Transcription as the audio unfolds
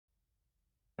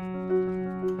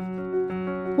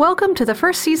Welcome to the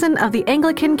first season of the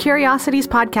Anglican Curiosities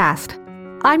podcast.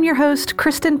 I'm your host,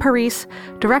 Kristen Parise,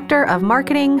 Director of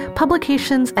Marketing,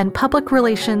 Publications, and Public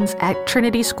Relations at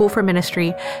Trinity School for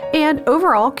Ministry, and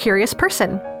overall curious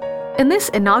person. In this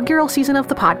inaugural season of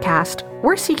the podcast,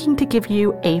 we're seeking to give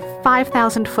you a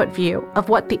 5,000-foot view of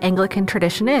what the Anglican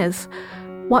tradition is,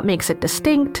 what makes it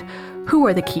distinct, who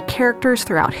are the key characters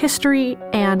throughout history,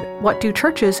 and what do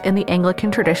churches in the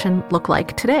Anglican tradition look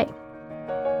like today.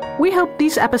 We hope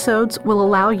these episodes will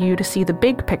allow you to see the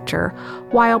big picture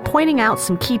while pointing out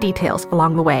some key details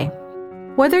along the way.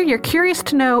 Whether you're curious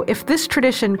to know if this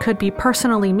tradition could be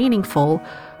personally meaningful,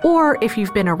 or if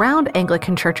you've been around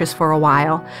Anglican churches for a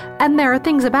while, and there are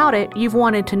things about it you've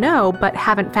wanted to know but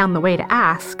haven't found the way to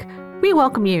ask, we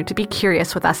welcome you to be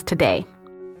curious with us today.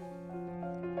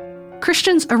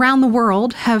 Christians around the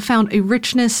world have found a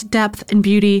richness, depth, and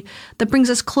beauty that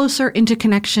brings us closer into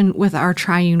connection with our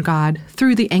triune God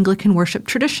through the Anglican worship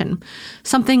tradition,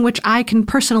 something which I can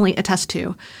personally attest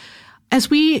to.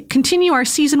 As we continue our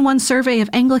Season 1 survey of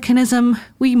Anglicanism,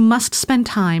 we must spend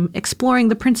time exploring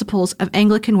the principles of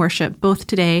Anglican worship both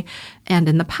today and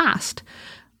in the past.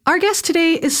 Our guest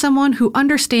today is someone who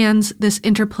understands this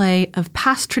interplay of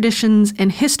past traditions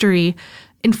and history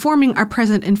informing our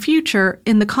present and future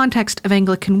in the context of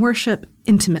Anglican worship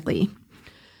intimately.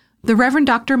 The Reverend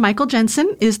Dr. Michael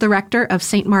Jensen is the rector of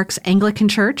St. Mark's Anglican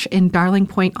Church in Darling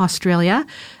Point, Australia,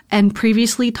 and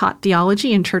previously taught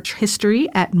theology and church history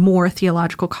at Moore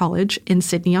Theological College in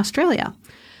Sydney, Australia.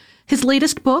 His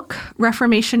latest book,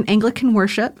 Reformation Anglican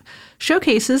Worship,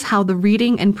 showcases how the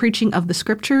reading and preaching of the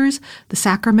scriptures, the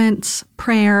sacraments,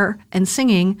 prayer, and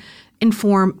singing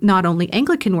inform not only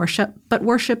Anglican worship, but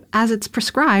worship as it's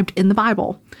prescribed in the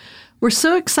Bible. We're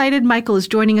so excited Michael is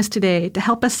joining us today to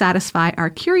help us satisfy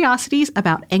our curiosities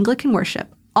about Anglican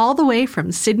worship, all the way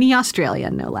from Sydney,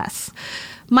 Australia, no less.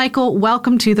 Michael,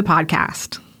 welcome to the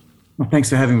podcast. Well,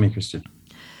 thanks for having me, Kristen.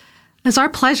 It's our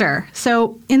pleasure.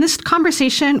 So in this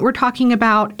conversation, we're talking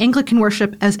about Anglican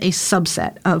worship as a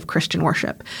subset of Christian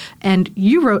worship. And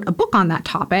you wrote a book on that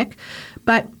topic,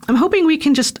 but I'm hoping we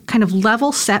can just kind of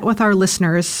level set with our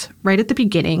listeners right at the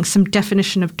beginning, some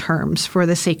definition of terms for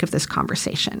the sake of this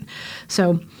conversation.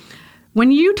 So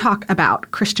when you talk about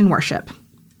Christian worship,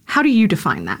 how do you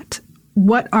define that?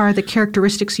 What are the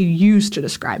characteristics you use to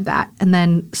describe that? And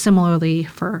then similarly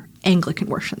for Anglican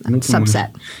worship, that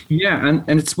subset. Yeah,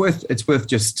 and it's worth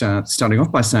just starting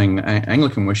off by saying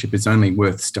Anglican worship is only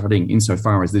worth studying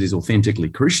insofar as it is authentically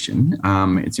Christian.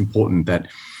 It's important that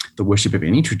the worship of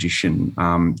any tradition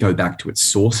go back to its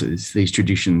sources. These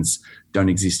traditions don't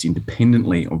exist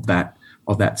independently of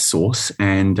that source,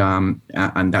 and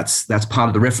that's part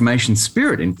of the Reformation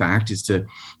spirit. In fact, is to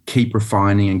keep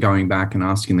refining and going back and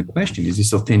asking the question: is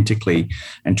this authentically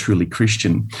and truly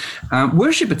Christian?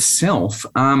 Worship itself.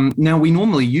 Now, we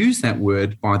normally use that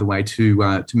word, by the way,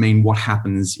 to mean what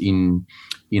happens in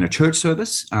a church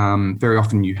service. Very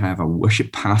often you have a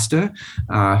worship pastor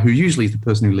who usually is the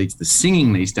person who leads the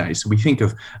singing these days. So we think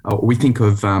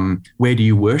of where do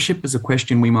you worship as a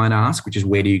question we might ask, which is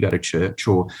where do you go to church?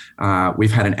 Or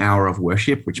we've had an hour of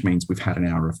worship, which means we've had an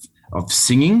hour of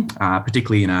singing,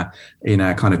 particularly in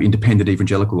a kind of independent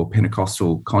evangelical or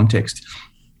Pentecostal context.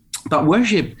 But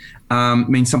worship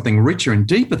means something richer and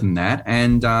deeper than that.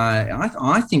 And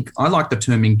I think I like the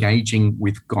term engaging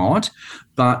with God,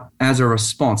 but as a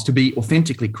response. To be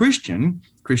authentically Christian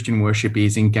worship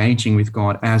is engaging with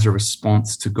God as a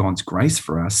response to God's grace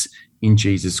for us in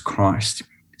Jesus Christ.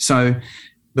 So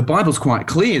the Bible's quite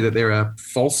clear that there are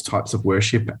false types of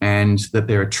worship and that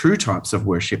there are true types of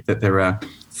worship, that there are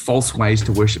false ways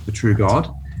to worship the true God,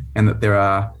 and that there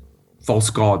are false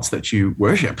gods that you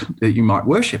might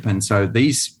worship. And so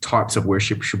these types of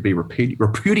worship should be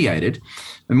repudiated.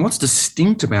 And what's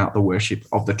distinct about the worship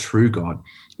of the true God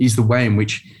is the way in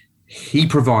which he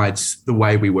provides the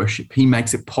way we worship. He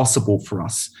makes it possible for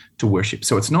us to worship.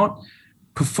 So it's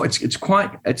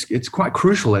quite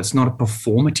crucial. It's not a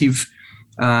performative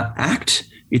act.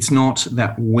 It's not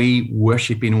that we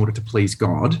worship in order to please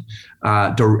God,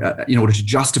 in order to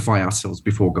justify ourselves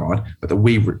before God, but that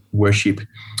we worship.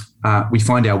 We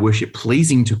find our worship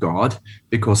pleasing to God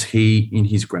because he, in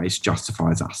his grace,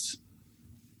 justifies us.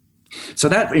 So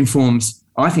that informs,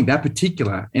 I think that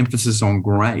particular emphasis on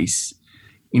grace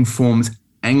informs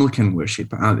Anglican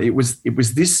worship. It was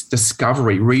this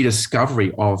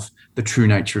rediscovery of the true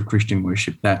nature of Christian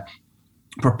worship that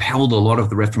propelled a lot of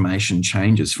the Reformation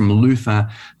changes from Luther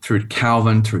through to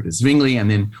Calvin, through to Zwingli,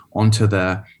 and then onto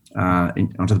the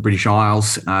British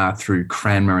Isles through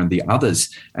Cranmer and the others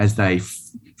as they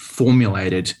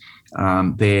formulated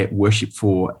their worship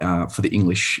for the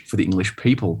English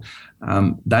people.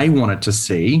 They wanted to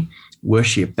see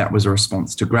worship that was a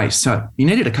response to grace. So you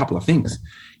needed a couple of things.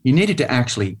 You needed to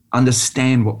actually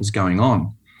understand what was going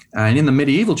on. And in the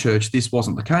medieval church, this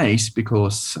wasn't the case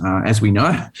because, as we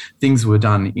know, things were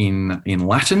done in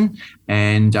Latin,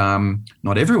 and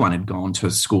not everyone had gone to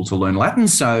school to learn Latin.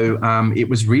 So it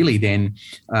was really then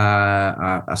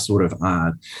a sort of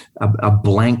a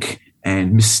blank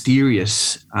and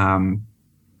mysterious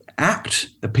act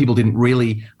that people didn't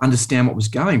really understand what was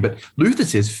going. But Luther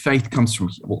says faith comes from,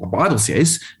 well, the Bible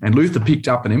says, and Luther picked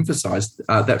up and emphasized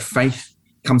that faith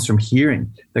comes from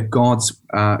hearing, that God's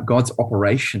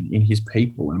operation in his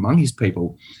people and among his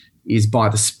people is by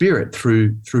the Spirit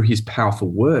through his powerful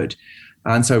word.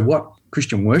 And so what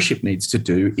Christian worship needs to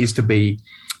do is the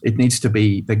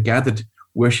gathered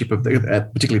worship of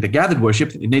particularly the gathered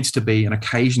worship. It needs to be an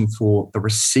occasion for the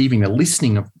receiving, the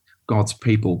listening of God's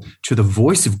people to the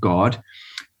voice of God,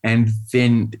 and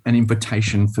then an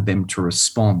invitation for them to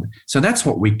respond. So that's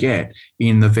what we get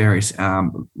in the various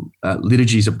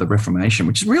liturgies of the Reformation,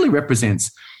 which really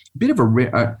represents a bit of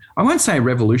I won't say a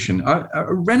revolution,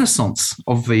 a renaissance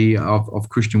of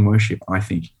Christian worship, I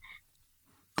think.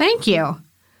 Thank you.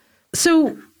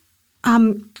 So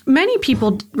many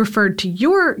people referred to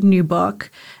your new book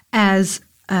as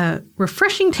a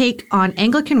refreshing take on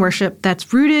Anglican worship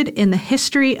that's rooted in the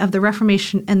history of the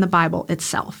Reformation and the Bible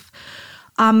itself.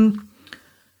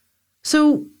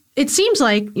 So it seems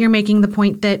like you're making the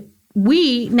point that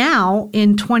we now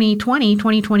in 2020,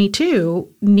 2022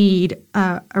 need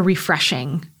a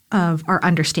refreshing of our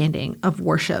understanding of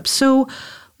worship. So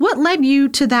what led you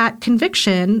to that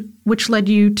conviction, which led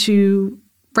you to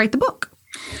write the book?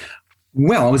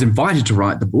 Well, I was invited to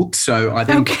write the book, so I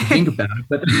didn't think about it.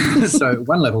 But so at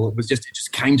one level, it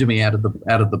just came to me out of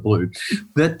the blue.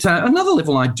 But another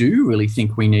level, I do really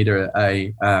think we need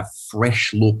a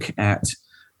fresh look at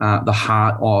the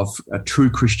heart of a true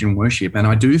Christian worship, and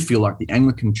I do feel like the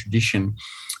Anglican tradition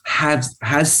has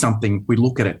something. We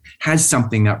look at it, has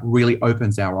something that really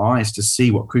opens our eyes to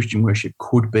see what Christian worship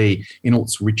could be in all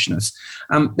its richness.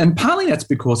 And partly that's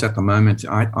because at the moment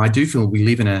I do feel we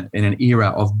live in an era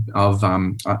of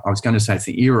I was going to say it's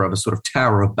the era of a sort of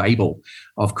Tower of Babel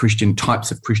of Christian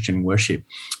types of Christian worship.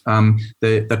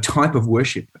 The type of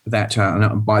worship that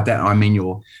by that I mean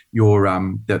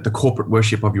the corporate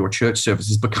worship of your church service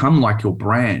has become like your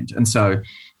brand, and so.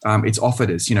 It's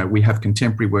offered as, we have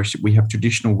contemporary worship, we have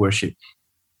traditional worship,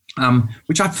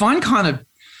 which I find kind of,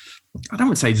 I don't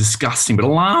want to say disgusting, but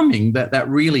alarming that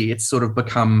really it's sort of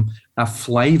become a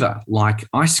flavour like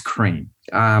ice cream.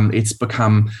 It's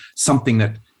become something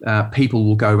that people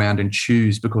will go around and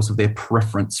choose because of their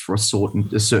preference for a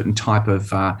certain type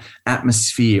of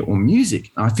atmosphere or music.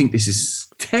 I think this is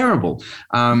terrible.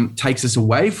 Takes us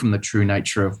away from the true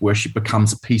nature of worship,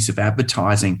 becomes a piece of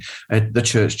advertising, the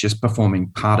church just performing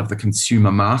part of the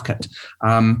consumer market.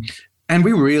 And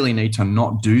we really need to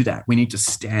not do that. We need to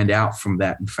stand out from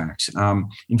that,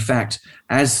 in fact.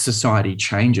 As society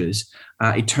changes,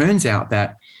 it turns out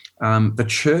that the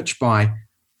church, by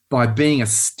being a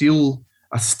still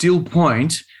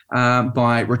point,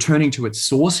 by returning to its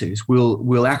sources,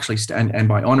 will actually and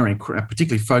by honouring,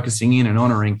 particularly focusing in and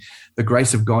honouring the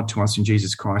grace of God to us in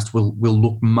Jesus Christ, will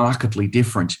look markedly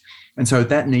different. And so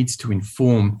that needs to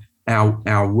inform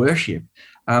our worship.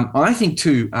 I think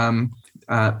too,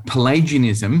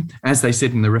 Pelagianism, as they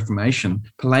said in the Reformation,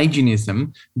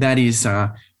 Pelagianism, that is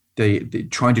the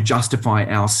trying to justify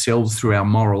ourselves through our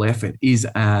moral effort, is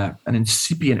an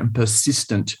incipient and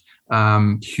persistent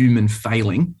human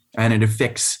failing, and it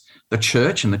affects the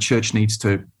church, and the church needs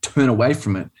to turn away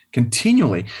from it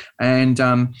continually. And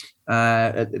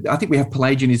I think we have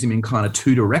Pelagianism in kind of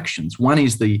two directions. One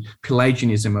is the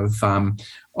Pelagianism of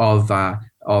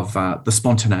the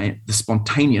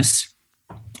spontaneous.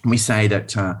 We say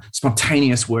that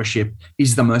spontaneous worship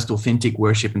is the most authentic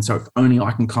worship, and so if only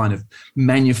I can kind of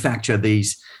manufacture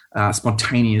these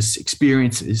spontaneous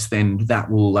experiences, then that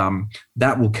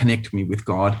will connect me with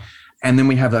God. And then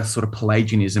we have a sort of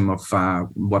Pelagianism of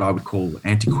what I would call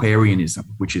antiquarianism,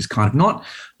 which is kind of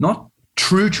not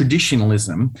true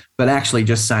traditionalism, but actually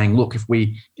just saying, look, if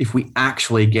we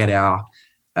actually get our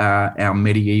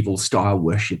medieval style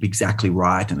worship exactly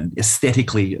right and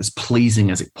aesthetically as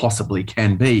pleasing as it possibly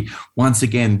can be, once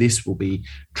again, this will be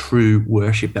true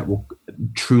worship that will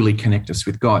truly connect us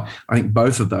with God. I think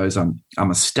both of those are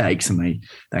mistakes, and they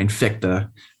infect the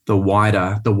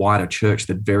wider church,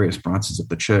 the various branches of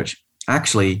the church.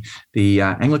 Actually, the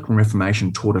Anglican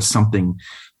Reformation taught us something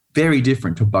very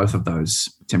different to both of those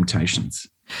temptations.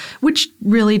 Which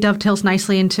really dovetails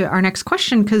nicely into our next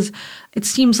question, because it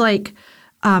seems like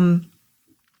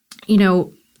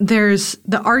there's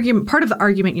the argument, part of the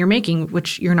argument you're making,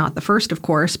 which you're not the first, of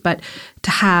course, but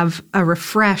to have a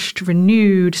refreshed,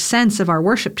 renewed sense of our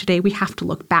worship today, we have to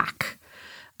look back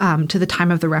to the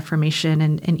time of the Reformation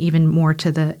and even more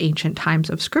to the ancient times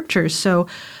of scriptures. So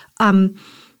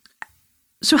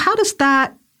how does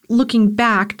that, looking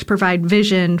back to provide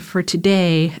vision for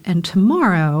today and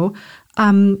tomorrow,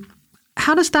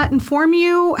 how does that inform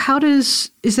you? Is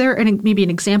there maybe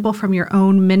an example from your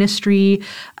own ministry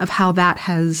of how that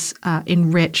has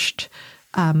enriched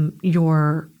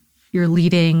your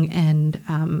leading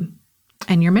and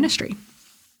your ministry?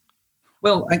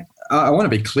 Well, I want to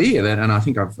be clear that, and I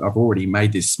think I've already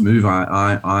made this move.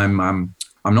 I'm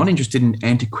not interested in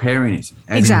antiquarianism,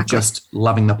 as in just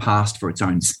loving the past for its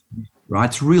own sake. Right,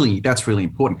 that's really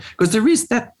important, because there is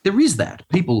that.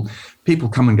 People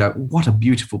come and go, what a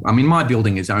beautiful. I mean, my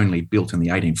building is only built in the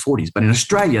 1840s, but in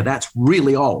Australia that's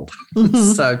really old.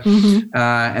 Mm-hmm.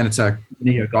 And it's a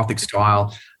neo-Gothic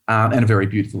style, and a very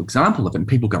beautiful example of it. And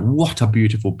people go, what a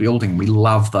beautiful building. We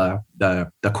love the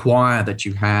choir that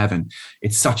you have, and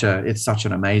it's such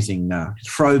an amazing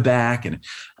throwback, and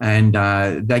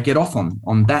they get off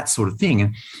on that sort of thing.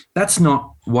 And that's not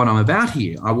what I'm about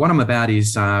here. What I'm about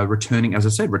is returning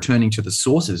to the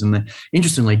sources. And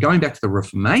interestingly, going back to the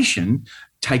Reformation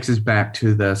takes us back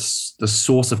to the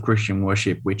source of Christian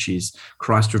worship, which is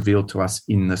Christ revealed to us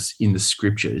in the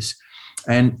scriptures.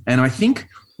 And I think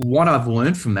what I've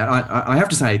learned from that, I have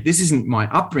to say, this isn't my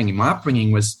upbringing. My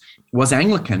upbringing was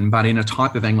Anglican, but in a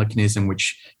type of Anglicanism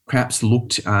which perhaps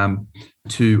looked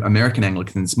to American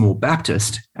Anglicans more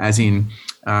Baptist, as in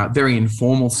very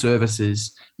informal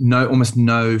services, almost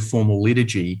no formal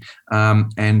liturgy,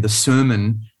 and the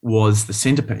sermon was the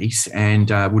centerpiece and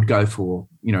would go for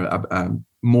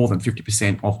more than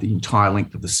 50% of the entire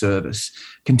length of the service.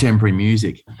 Contemporary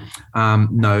music,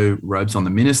 no robes on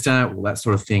the minister, all that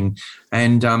sort of thing.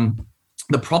 And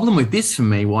the problem with this for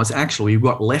me was actually we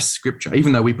got less scripture,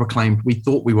 even though we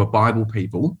thought we were Bible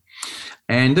people.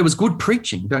 And there was good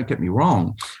preaching, don't get me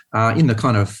wrong, in the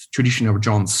kind of tradition of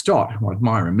John Stott, who I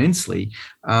admire immensely.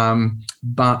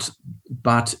 But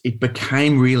it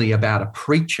became really about a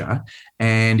preacher,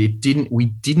 and we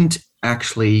didn't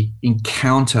actually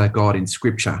encounter God in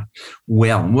Scripture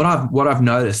well. And what I've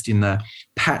noticed in the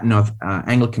pattern of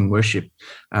Anglican worship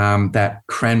that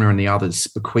Cranmer and the others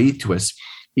bequeathed to us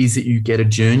is that you get a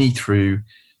journey through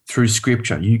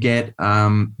Scripture. You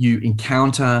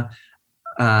encounter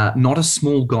not a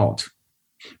small God,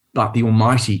 but the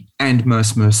Almighty and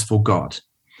most merciful God.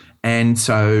 And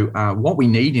so what we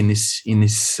need in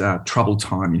this troubled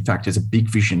time, in fact, is a big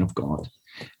vision of God.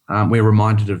 We're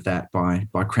reminded of that by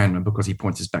Cranmer, because he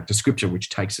points us back to Scripture, which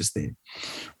takes us there.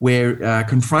 We're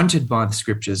confronted by the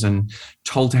Scriptures and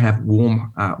told to have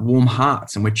warm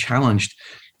hearts, and we're challenged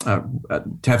to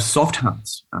have soft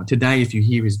hearts. Today, if you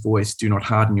hear his voice, do not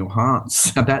harden your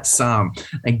hearts. That psalm,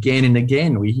 again and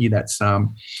again, we hear that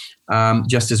psalm,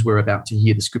 just as we're about to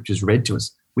hear the Scriptures read to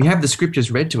us. We have the Scriptures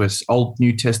read to us, Old,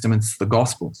 New Testaments, the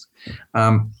Gospels.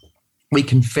 We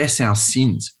confess our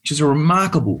sins, which is a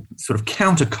remarkable sort of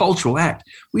countercultural act.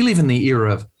 We live in the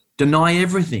era of deny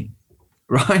everything,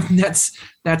 right? And that's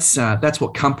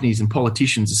what companies and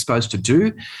politicians are supposed to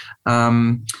do,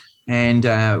 and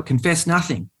confess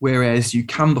nothing, whereas you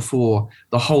come before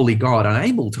the holy God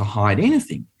unable to hide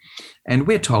anything. And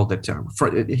we're told that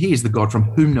he is the God from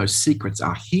whom no secrets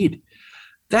are hid.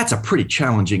 That's a pretty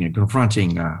challenging and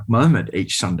confronting moment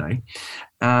each Sunday.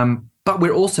 But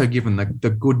we're also given the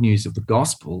good news of the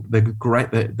gospel,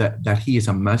 that he is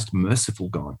a most merciful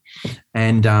God.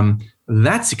 And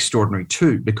that's extraordinary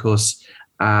too, because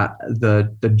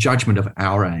the judgment of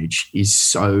our age is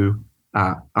so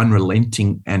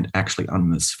unrelenting and actually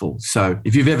unmerciful. So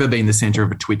if you've ever been the centre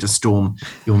of a Twitter storm,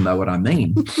 you'll know what I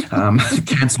mean.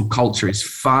 Cancel culture is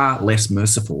far less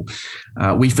merciful.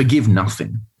 We forgive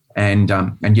nothing. And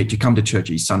yet you come to church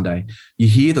each Sunday, you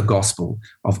hear the gospel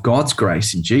of God's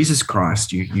grace in Jesus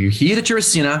Christ. You hear that you're a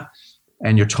sinner,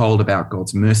 and you're told about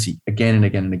God's mercy again and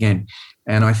again and again.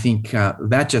 And I think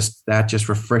that just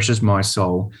refreshes my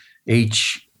soul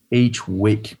each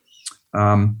week.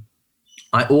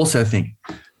 I also think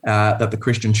that the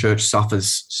Christian church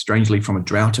suffers strangely from a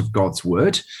drought of God's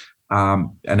word.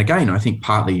 And again, I think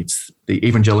partly it's the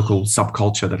evangelical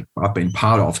subculture that I've been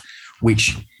part of,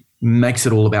 which makes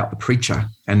it all about the preacher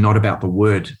and not about the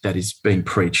word that is being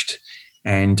preached,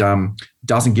 and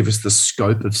doesn't give us the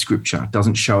scope of Scripture,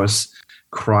 doesn't show us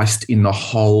Christ in the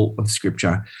whole of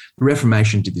Scripture. The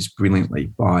Reformation did this brilliantly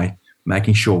by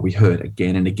making sure we heard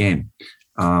again and again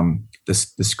the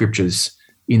Scriptures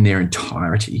in their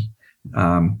entirety,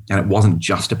 and it wasn't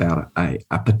just about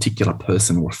a particular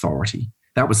person or authority.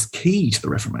 That was key to the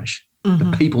Reformation.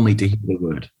 The people need to hear the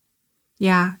word.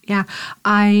 Yeah.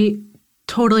 I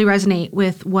totally resonate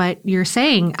with what you're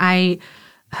saying. I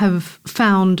have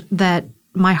found that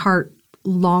my heart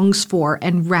longs for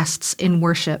and rests in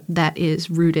worship that is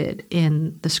rooted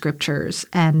in the scriptures.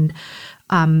 And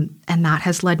that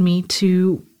has led me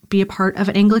to be a part of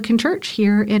an Anglican church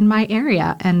here in my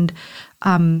area. And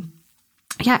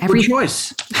Good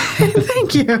choice.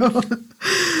 Thank you.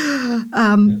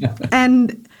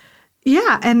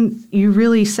 And you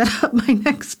really set up my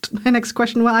next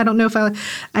question. Well, I don't know if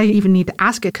I even need to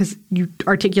ask it because you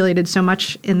articulated so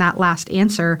much in that last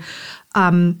answer.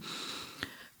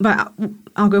 But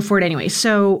I'll go for it anyway.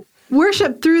 So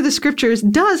worship through the scriptures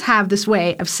does have this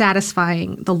way of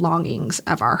satisfying the longings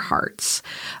of our hearts.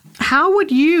 How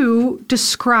would you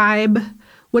describe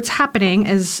what's happening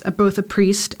as both a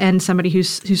priest and somebody who's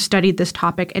studied this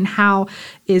topic, and how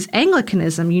is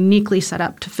Anglicanism uniquely set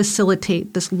up to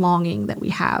facilitate this longing that we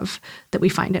have, that we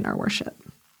find in our worship?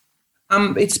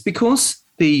 It's because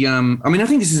I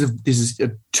think this is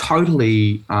a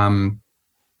totally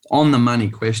on the money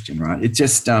question, right? It's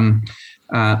just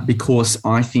because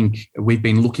I think we've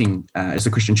been looking as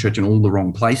a Christian church in all the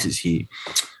wrong places here,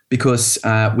 because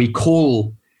we've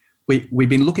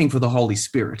been looking for the Holy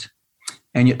Spirit.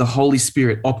 And yet the Holy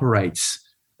Spirit operates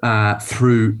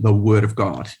through the Word of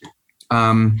God.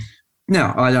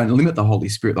 Now, I don't limit the Holy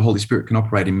Spirit. The Holy Spirit can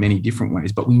operate in many different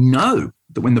ways, but we know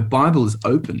that when the Bible is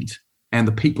opened and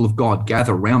the people of God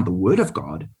gather around the Word of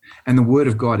God and the Word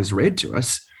of God is read to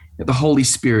us, that the Holy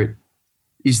Spirit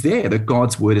is there, that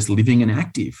God's Word is living and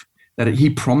active, that He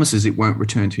promises it won't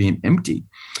return to Him empty.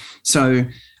 So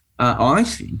I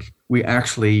think we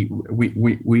actually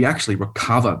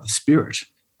recover the Spirit.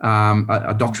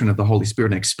 A doctrine of the Holy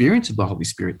Spirit, an experience of the Holy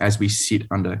Spirit as we sit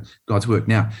under God's word.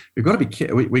 Now, we've got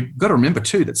to remember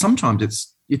too that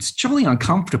sometimes it's jolly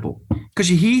uncomfortable because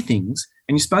you hear things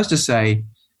and you're supposed to say,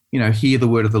 hear the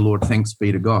word of the Lord, thanks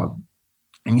be to God,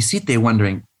 and you sit there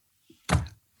wondering,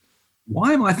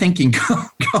 why am I thanking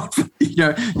God?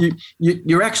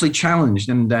 You're actually challenged,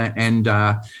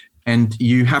 and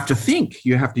you have to think.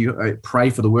 You have to pray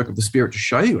for the work of the Spirit to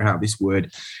show you how this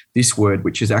word,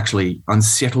 which has actually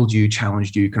unsettled you,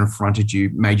 challenged you, confronted you,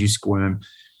 made you squirm,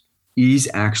 is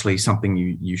actually something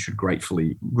you should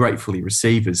gratefully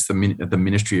receive as the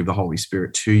ministry of the Holy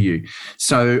Spirit to you.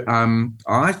 So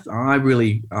I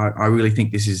really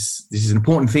think this is an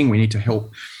important thing. We need to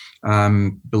help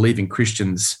believing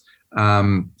Christians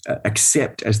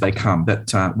accept as they come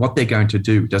that what they're going to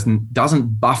do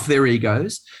doesn't buff their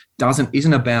egos,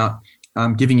 isn't about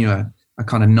giving you a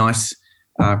kind of nice,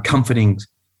 comforting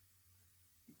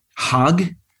hug,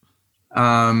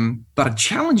 but it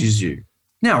challenges you.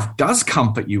 Now, it does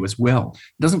comfort you as well.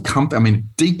 It doesn't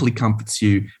it deeply comforts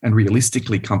you and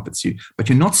realistically comforts you, but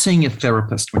you're not seeing a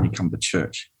therapist when you come to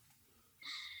church.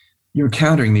 You're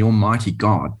encountering the Almighty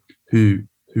God who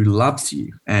loves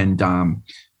you and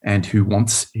who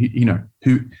wants,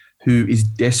 who is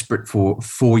desperate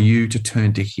for you to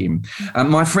turn to Him.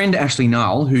 My friend Ashley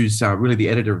Null, who's really the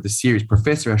editor of the series,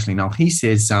 Professor Ashley Null, he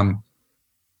says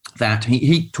that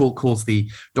he calls the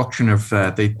doctrine of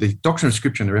the doctrine of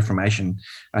Scripture and the Reformation.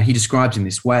 He describes in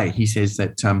this way. He says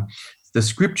that the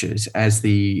Scriptures, as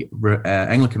the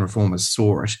Anglican reformers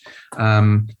saw it,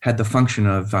 had the function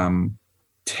of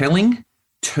telling,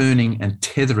 turning, and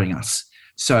tethering us.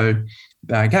 So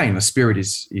again, the Spirit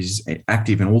is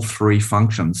active in all three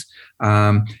functions.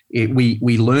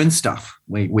 We learn stuff.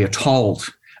 We are told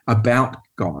about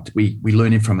God. We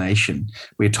learn information.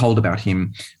 We are told about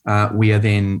Him. We are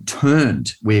then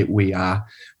turned. We are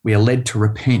led to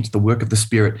repent. The work of the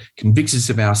Spirit convicts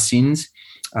us of our sins,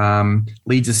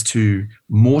 leads us to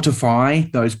mortify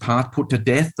those parts, put to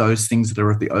death those things that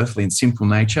are of the earthly and sinful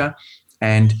nature,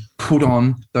 and put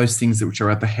on those things which are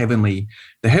of the heavenly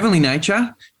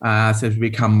nature, so as we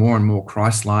become more and more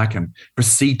Christ-like and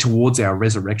proceed towards our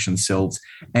resurrection selves.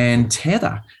 And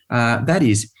tether, that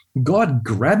is, God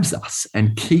grabs us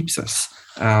and keeps us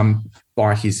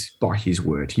by His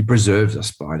word. He preserves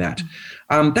us by that.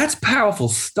 That's powerful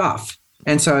stuff.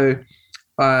 And so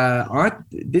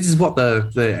this is what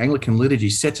the Anglican liturgy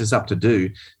sets us up to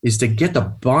do, is to get the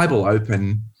Bible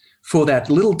open for that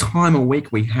little time a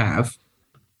week we have,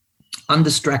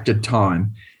 undistracted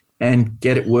time, and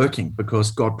get it working,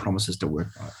 because God promises to work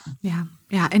by it.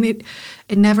 Yeah. And it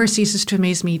never ceases to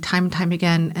amaze me time and time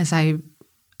again as I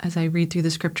read through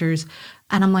the scriptures,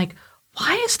 and I'm like,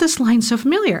 why is this line so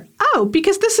familiar? Oh,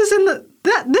 because this is in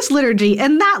this liturgy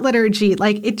and that liturgy.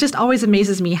 Like, it just always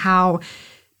amazes me how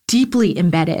deeply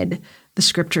embedded the the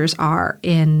scriptures are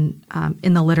in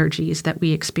the liturgies that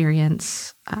we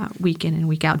experience week in and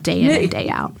week out, day in and day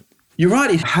out. You're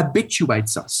right. It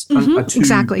habituates us to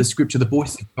the scripture, the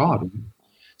voice of God.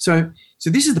 So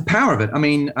this is the power of it. I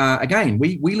mean, again,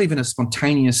 we live in a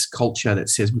spontaneous culture that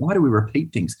says, why do we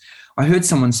repeat things? I heard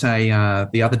someone say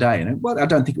the other day, and I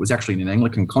don't think it was actually in an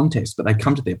Anglican context, but they'd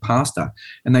come to their pastor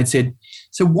and they'd said,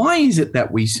 so why is it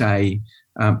that we say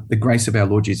the grace of our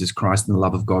Lord Jesus Christ and the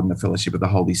love of God and the fellowship of the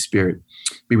Holy Spirit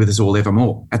be with us all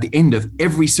evermore at the end of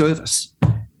every service?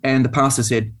 And the pastor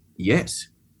said, yes.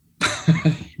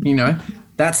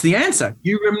 That's the answer.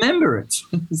 You remember it.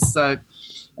 So,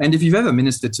 and if you've ever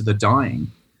ministered to the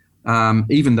dying,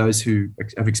 even those who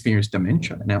have experienced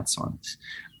dementia and Alzheimer's,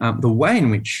 the way in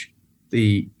which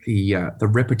the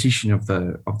repetition of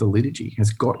the liturgy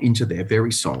has got into their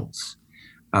very souls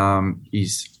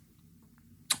is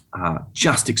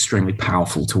just extremely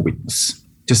powerful to witness.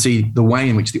 To see the way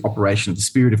in which the operation of the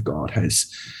Spirit of God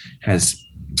has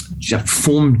just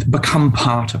become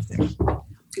part of them,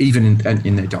 even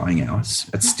in their dying hours.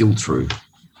 It's still true.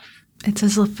 It's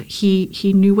as if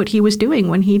he knew what he was doing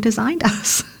when he designed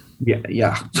us. Yeah.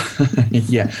 Yeah.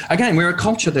 Again, we're a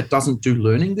culture that doesn't do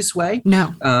learning this way.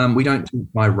 No. We don't do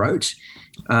it by rote.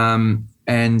 But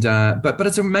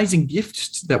it's an amazing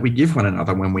gift that we give one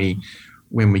another when we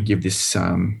give this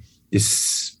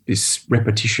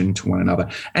repetition to one another.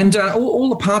 And all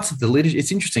the parts of the liturgy,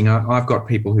 it's interesting. I've got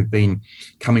people who've been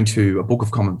coming to a Book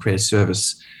of Common Prayer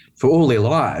service for all their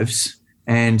lives,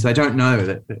 and they don't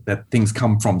know that things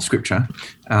come from Scripture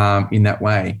in that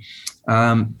way.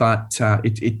 But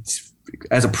it's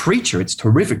as a preacher, it's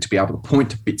terrific to be able to point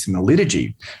to bits in the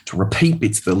liturgy, to repeat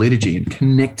bits of the liturgy and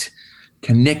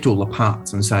connect all the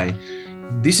parts and say,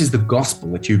 this is the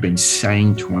gospel that you've been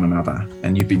saying to one another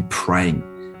and you've been praying.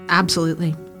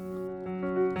 Absolutely.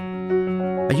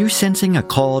 Are you sensing a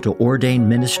call to ordained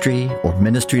ministry or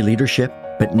ministry leadership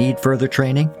but need further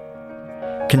training?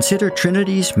 Consider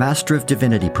Trinity's Master of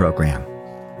Divinity program.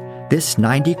 This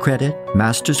 90-credit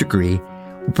master's degree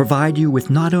will provide you with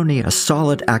not only a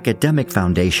solid academic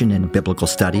foundation in biblical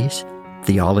studies,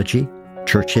 theology,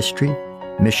 church history,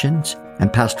 missions,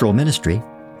 and pastoral ministry,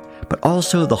 but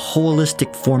also the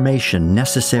holistic formation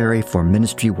necessary for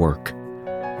ministry work.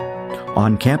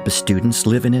 On-campus students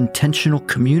live in intentional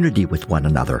community with one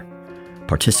another,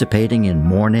 participating in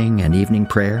morning and evening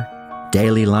prayer,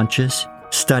 daily lunches,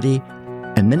 study,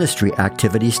 and ministry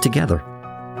activities together.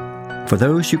 For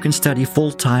those who can study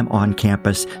full-time on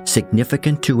campus,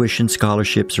 significant tuition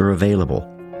scholarships are available.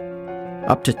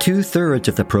 Up to 2/3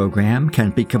 of the program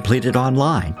can be completed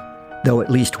online, though at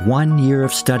least 1 year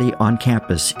of study on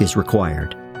campus is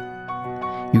required.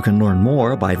 You can learn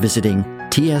more by visiting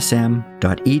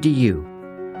tsm.edu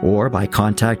or by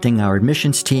contacting our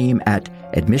admissions team at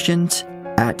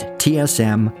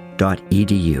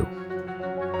admissions@tsm.edu.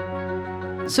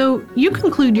 So you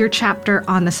conclude your chapter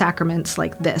on the sacraments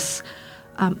like this.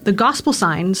 The gospel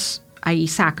signs, i.e.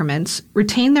 sacraments,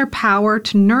 retain their power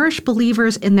to nourish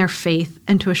believers in their faith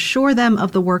and to assure them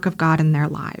of the work of God in their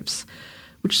lives,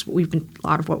 which is a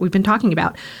lot of what we've been talking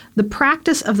about. The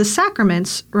practice of the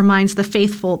sacraments reminds the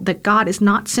faithful that God is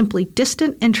not simply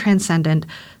distant and transcendent,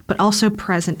 but also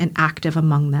present and active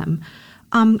among them.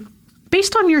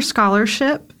 Based on your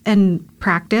scholarship and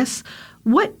practice,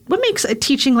 what makes a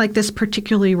teaching like this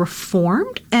particularly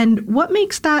reformed, and what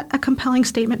makes that a compelling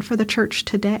statement for the church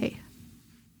today?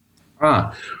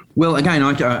 Well, again,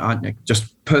 I just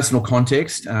personal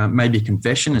context, maybe a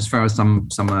confession as far as some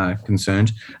are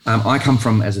concerned. I come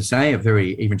from, as I say, a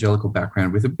very evangelical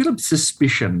background with a bit of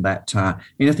suspicion that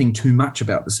anything too much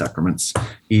about the sacraments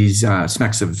is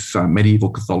smacks of medieval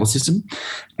Catholicism.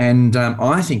 And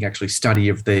I think actually study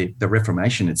of the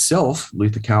Reformation itself,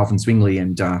 Luther, Calvin, Zwingli,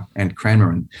 and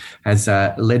Cranmer, has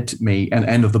led me,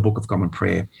 and of the Book of Common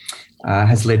Prayer,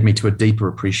 has led me to a deeper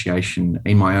appreciation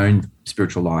in my own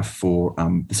spiritual life for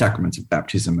the sacraments of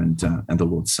baptism and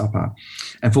the Lord's Supper,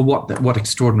 and for what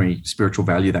extraordinary spiritual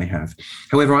value they have.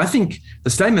 However, I think the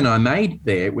statement I made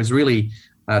there was really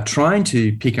trying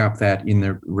to pick up that in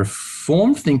the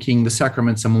Reformed thinking, the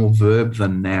sacraments are more verb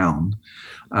than noun.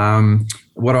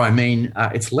 What do I mean?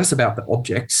 It's less about the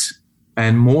objects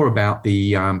and more about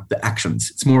the actions.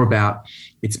 It's more about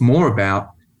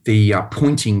the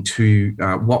pointing to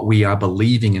what we are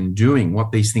believing and doing,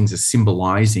 what these things are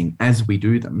symbolizing as we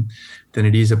do them, than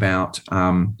it is about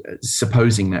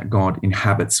supposing that God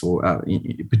inhabits or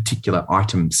particular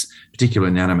items, particular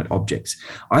inanimate objects.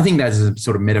 I think that is a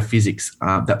sort of metaphysics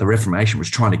that the Reformation was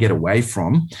trying to get away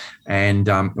from, and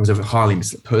it was I think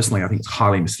it's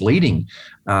highly misleading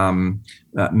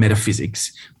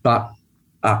metaphysics. But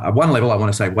at one level, I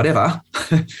want to say whatever.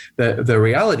 The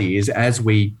reality is, as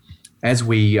we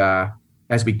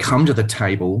come to the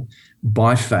table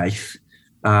by faith,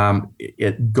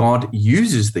 God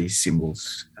uses these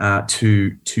symbols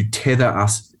to tether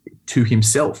us to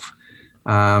Himself,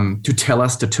 to tell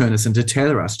us, to turn us, and to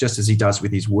tether us, just as He does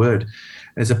with His Word.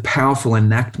 There's a powerful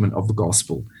enactment of the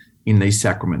gospel in these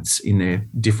sacraments in their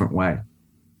different way,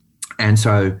 and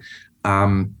so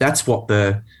that's what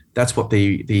the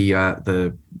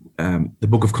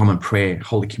Book of Common Prayer,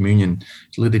 Holy Communion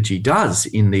liturgy does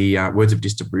in the words of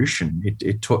distribution.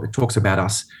 It talks about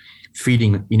us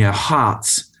feeding in our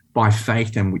hearts by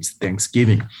faith and with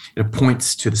thanksgiving. It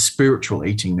points to the spiritual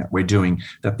eating that we're doing,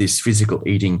 that this physical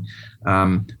eating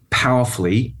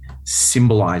powerfully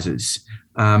symbolizes.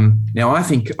 Now, I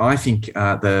think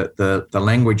the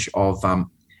language of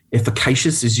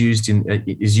efficacious is used in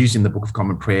the Book of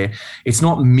Common Prayer. It's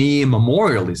not mere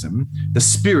memorialism. The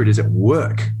Spirit is at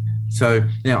work. So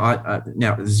now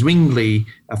Zwingli,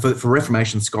 for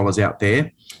Reformation scholars out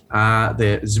there,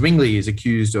 Zwingli is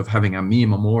accused of having a mere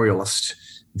memorialist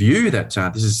view that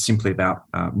this is simply about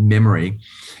memory.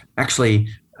 Actually,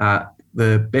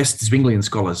 the best Zwinglian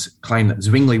scholars claim that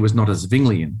Zwingli was not a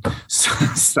Zwinglian.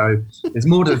 So there's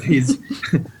more to his.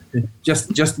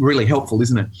 just really helpful,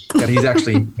 isn't it? That he's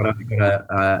actually got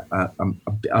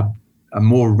a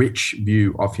more rich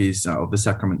view of his of the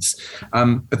sacraments.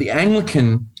 But the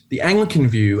Anglican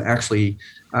view actually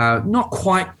not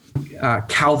quite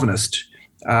Calvinist.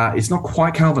 It's not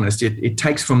quite Calvinist. It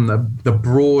takes from the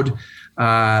broad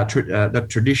the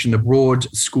tradition, the broad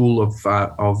school of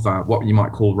what you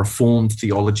might call Reformed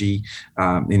theology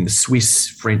in the Swiss,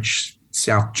 French,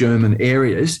 South German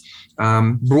areas,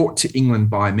 brought to England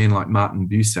by men like Martin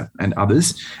Bucer and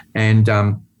others, and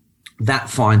that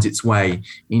finds its way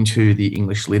into the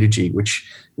English liturgy, which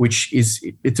is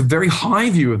it's a very high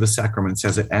view of the sacraments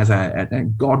as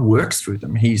God works through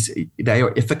them. They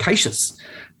are efficacious.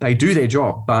 They do their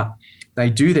job, but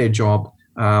they do their job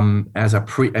as a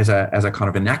kind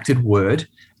of enacted word,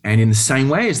 and in the same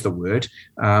way as the word,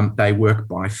 they work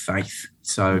by faith.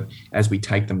 So as we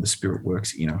take them, the Spirit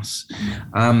works in us.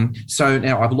 So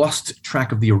now I've lost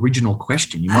track of the original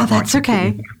question. You might that's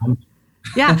okay.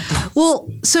 Yeah. Well,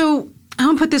 so I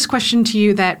want to put this question to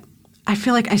you that I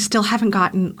feel like I still haven't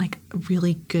gotten like a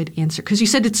really good answer, because you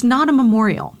said it's not a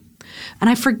memorial,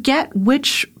 and I forget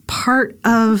which part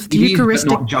of the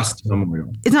Eucharistic. It's not just a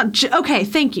memorial. It's not okay.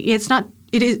 Thank you. It's not.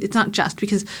 It's not just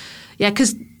because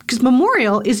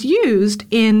memorial is used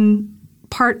in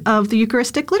part of the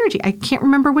Eucharistic liturgy. I can't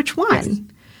remember which one.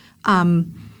 Yes.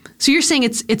 So you're saying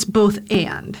it's both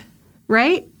and,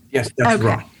 right? Yes, that's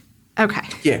right. Okay.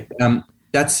 Yeah,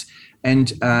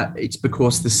 it's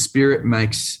because the Spirit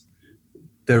makes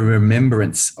the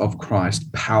remembrance of Christ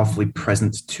powerfully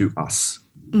present to us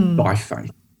by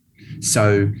faith.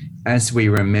 So as we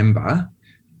remember,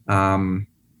 then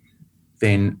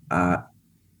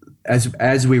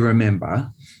as we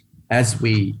remember, as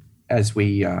we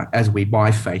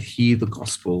by faith hear the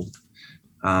gospel,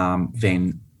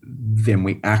 then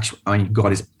we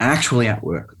God is actually at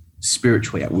work,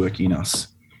 spiritually at work in us,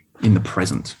 in the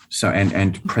present. So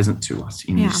and present to us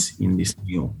in this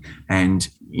meal and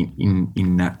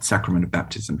in that sacrament of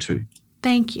baptism too.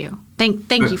 Thank you. Thank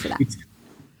you for that.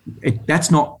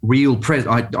 That's not real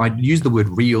presence. I use the word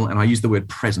real and I use the word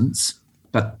presence,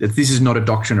 but this is not a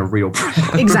doctrine of real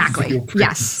presence. Exactly. Real presence.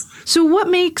 Yes. So what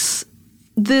makes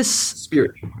this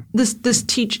spiritual, this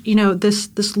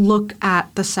look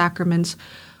at the sacraments,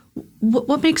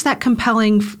 what makes that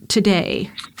compelling today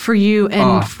for you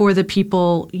and for the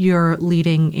people you're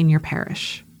leading in your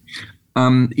parish?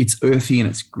 It's earthy and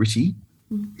it's gritty.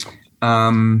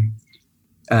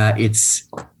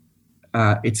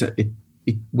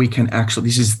 We can actually.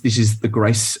 This is the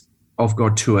grace of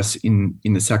God to us in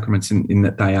the sacraments, in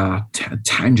that they are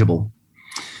tangible.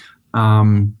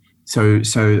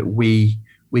 So we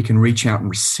can reach out and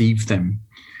receive them.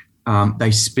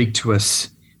 They speak to us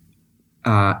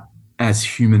as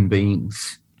human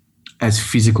beings, as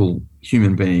physical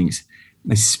human beings.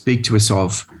 They speak to us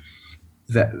of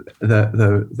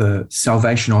the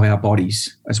salvation of our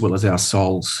bodies as well as our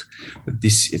souls.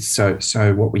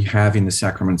 So what we have in the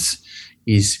sacraments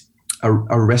is a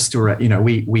restoration.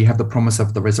 We have the promise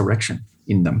of the resurrection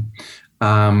in them.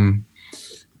 And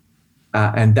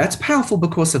that's powerful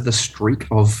because of the streak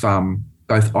of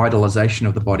both idolization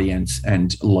of the body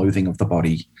and loathing of the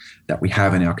body that we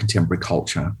have in our contemporary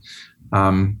culture,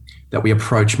 that we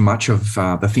approach much of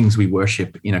the things we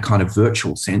worship in a kind of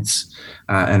virtual sense.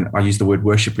 And I use the word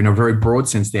worship in a very broad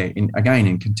sense there, in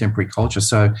contemporary culture.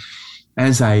 So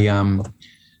as a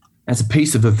as a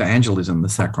piece of evangelism, the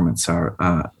sacraments are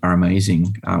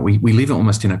amazing. We live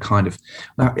almost in a kind of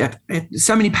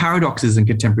so many paradoxes in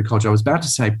contemporary culture. I was about to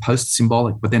say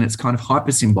post-symbolic, but then it's kind of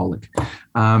hyper-symbolic.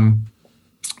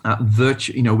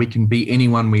 Virtue, we can be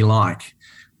anyone we like,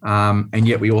 and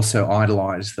yet we also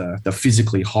idolize the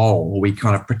physically whole, or we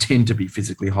kind of pretend to be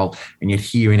physically whole, and yet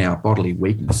here in our bodily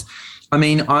weakness. I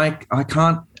mean, I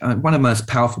can't. One of the most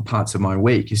powerful parts of my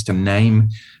week is to name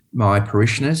my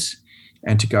parishioners,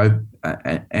 and to go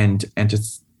and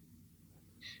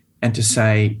to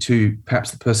say to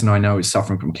perhaps the person I know is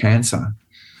suffering from cancer,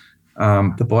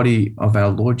 the body of our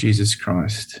Lord Jesus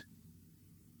Christ,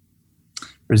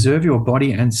 preserve your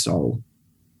body and soul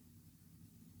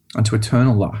unto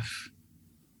eternal life.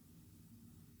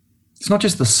 It's not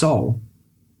just the soul,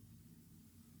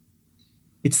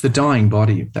 it's the dying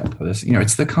body of that person.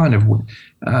 It's the kind of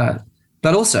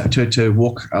but also to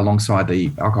walk alongside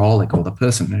the alcoholic or the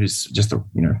person who's just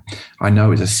I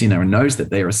know is a sinner and knows that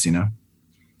they're a sinner,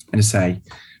 and to say,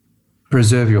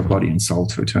 preserve your body and soul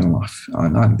to eternal life.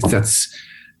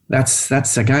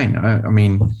 That's again. I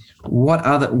mean,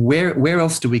 where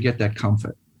else do we get that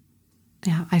comfort?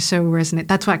 Yeah, I so resonate.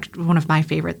 That's one of my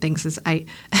favorite things is I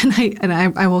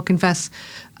will confess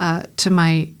to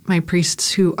my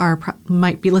priests who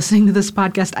might be listening to this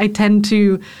podcast. I tend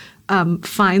to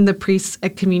find the priests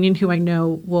at communion who I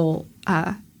know will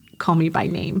call me by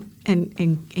name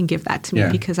and give that to me,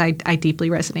 because I deeply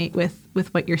resonate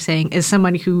with what you're saying. As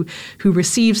someone who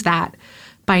receives that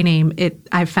by name,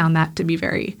 I've found that to be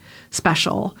very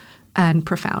special and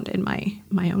profound in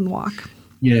my own walk.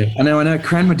 Yeah, I know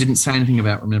Cranmer didn't say anything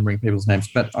about remembering people's names,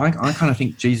 but I kind of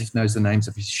think Jesus knows the names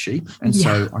of his sheep, and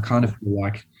so I kind of feel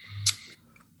like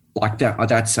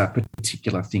that's a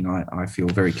particular thing I feel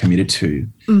very committed to,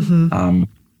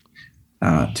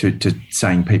 to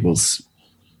saying people's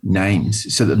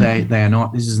names, so that they are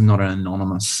not. This is not an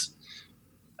anonymous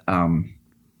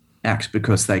act,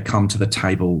 because they come to the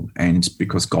table and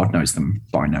because God knows them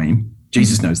by name.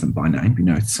 Jesus knows them by name,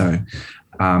 So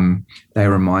they are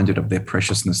reminded of their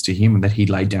preciousness to him, and that he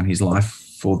laid down his life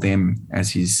for them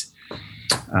as his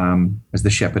as the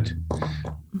shepherd.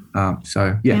 That's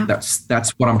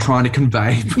what I'm trying to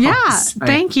convey.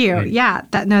 Thank you. Yeah,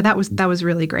 that was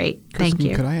really great. Kristen, thank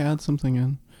you. Could I add something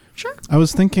in? Sure. I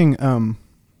was thinking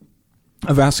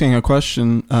of asking a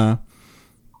question.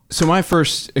 So my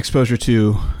first exposure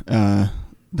to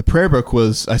the prayer book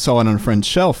was, I saw it on a friend's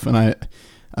shelf, and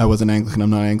I was an Anglican. I'm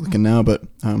not Anglican now, but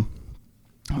I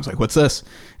was like, "What's this?"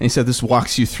 And he said, "This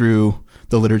walks you through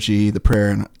the liturgy, the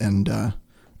prayer," and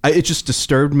it just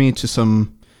disturbed me to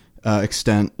some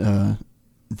extent,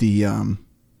 the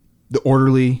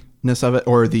orderliness of it,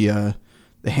 or the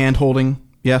hand holding.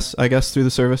 Yes, I guess through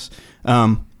the service.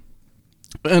 And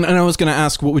I was going to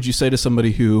ask, what would you say to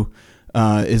somebody who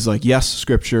is like, yes,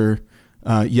 Scripture,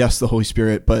 yes, the Holy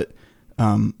Spirit, but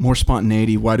more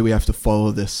spontaneity? Why do we have to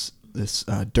follow this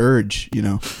dirge?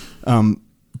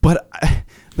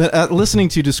 But listening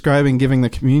to you describing giving the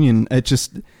communion, it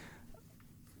just,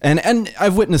 and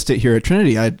I've witnessed it here at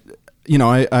Trinity. I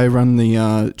run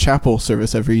the chapel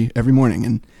service every morning,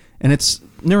 and it's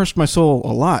nourished my soul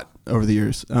a lot over the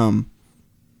years. And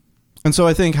so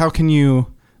I think, how can you?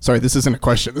 Sorry, this isn't a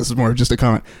question. This is more of just a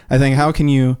comment. I think, how can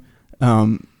you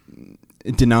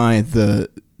deny the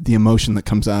emotion that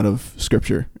comes out of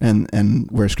Scripture and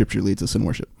where Scripture leads us in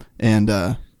worship? And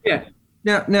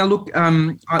Now, look,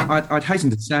 I'd hasten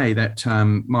to say that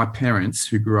my parents,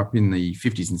 who grew up in the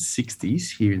 50s and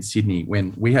 60s here in Sydney,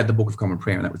 when we had the Book of Common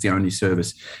Prayer, and that was the only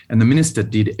service, and the minister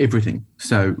did everything.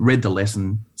 So read the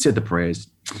lesson, said the prayers,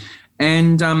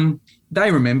 and they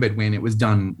remembered when it was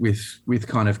done with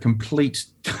kind of complete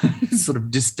sort of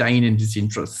disdain and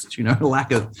disinterest,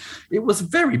 it was a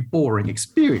very boring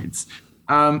experience.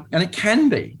 And it can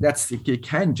be, it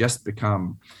can just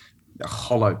become a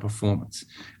hollow performance.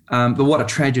 But what a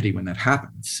tragedy when that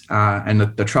happens. And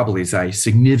the trouble is, a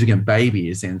significant baby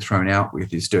is then thrown out with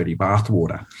this dirty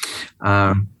bathwater.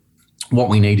 What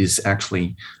we need is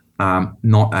actually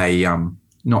not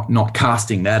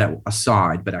casting that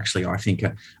aside, but actually, I think,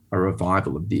 a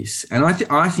revival of this. And I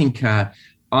think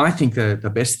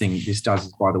the best thing this does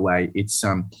is, by the way, it's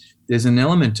there's an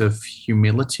element of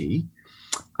humility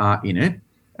in it.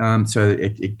 So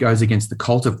it goes against the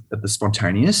cult of the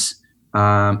spontaneous.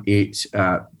 It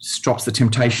stops the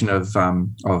temptation of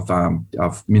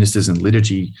ministers and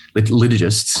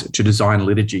liturgists to design a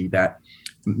liturgy that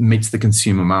meets the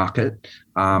consumer market,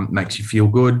 makes you feel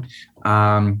good.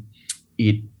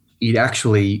 It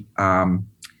actually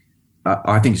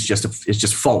I think it's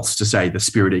just false to say the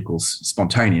Spirit equals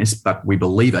spontaneous, but we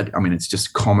believe it. I mean, it's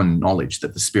just common knowledge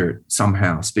that the Spirit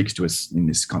somehow speaks to us in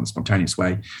this kind of spontaneous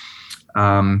way.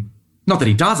 Not that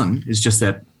he doesn't. It's just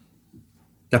that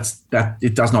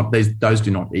it does not. Those do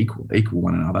not equal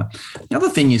one another. The other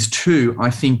thing is too.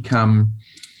 I think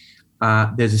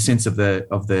there's a sense of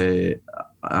the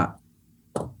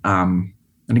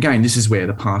and again, this is where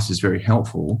the past is very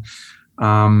helpful.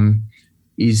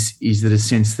 Is that a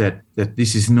sense that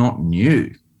this is not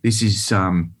new? This is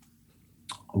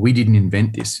we didn't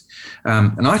invent this,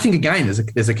 and I think again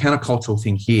there's a countercultural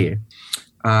thing here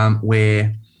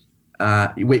where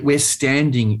we're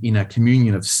standing in a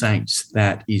communion of saints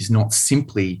that is not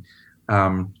simply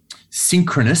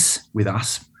synchronous with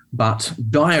us, but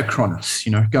diachronous.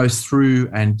 Goes through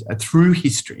and through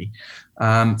history.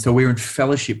 So we're in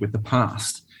fellowship with the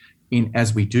past.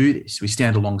 As we do this, we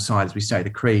stand alongside, as we say the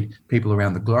creed, people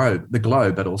around the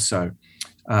globe, but also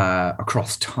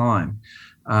across time,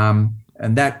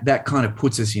 and that kind of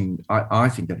puts us in. I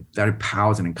think that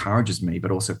empowers and encourages me,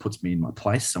 but also puts me in my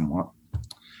place somewhat.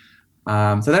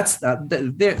 So that's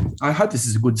there. I hope this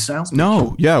is a good sales pitch.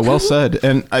 No, yeah, well said.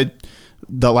 And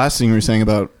the last thing you were saying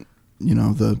about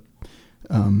the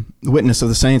witness of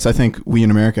the saints, I think we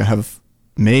in America have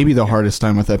maybe the hardest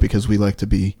time with that because we like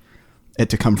it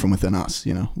to come from within us.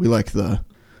 We like the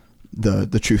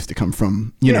truth to come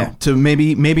from to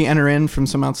maybe enter in from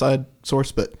some outside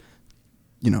source, but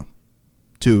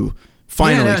to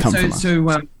finally come from us.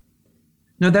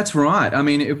 No, that's right. I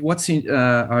mean,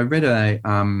 I read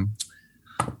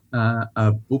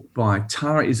a book by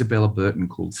Tara Isabella Burton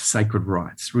called Sacred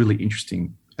Rites. Really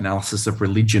interesting analysis of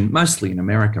religion, mostly in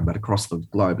America, but across the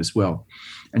globe as well.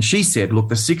 And she said, look,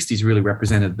 the 60s really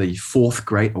represented the fourth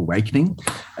great awakening,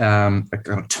 a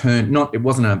kind of turn. It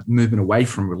wasn't a movement away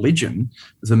from religion,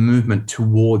 it was a movement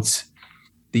towards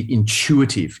the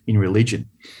intuitive in religion.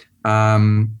 Now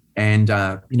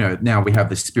we have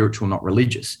the spiritual, not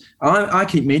religious. I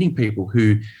keep meeting people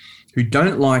who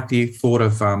don't like the thought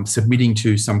of submitting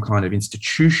to some kind of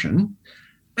institution.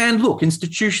 And look,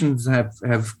 institutions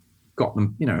have got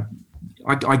them,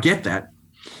 I get that,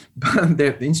 but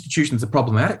the institutions are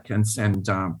problematic, and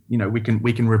we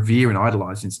can revere and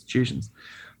idolize institutions.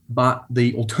 But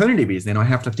the alternative is then I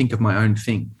have to think of my own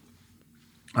thing.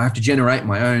 I have to generate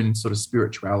my own sort of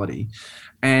spirituality.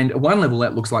 And at one level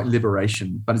that looks like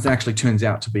liberation, but it actually turns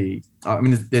out to be,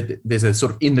 there's a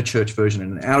sort of in the church version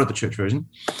and an out of the church version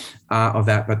of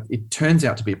that, but it turns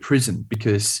out to be a prison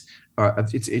because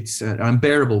it's an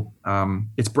unbearable,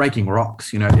 it's breaking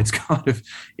rocks, it's kind of,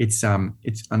 it's an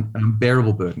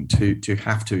unbearable burden to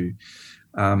have to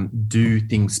do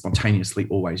things spontaneously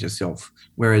always yourself.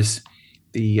 Whereas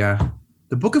the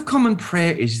Book of Common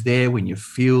Prayer is there when you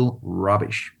feel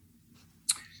rubbish.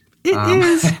 It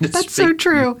is. That's so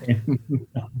true.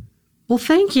 Well,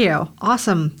 thank you.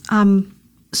 Awesome.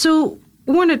 So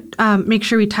we want to make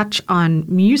sure we touch on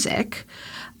music.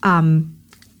 And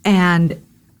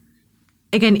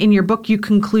again, in your book, you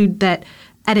conclude that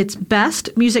at its best,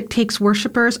 music takes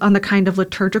worshipers on the kind of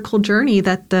liturgical journey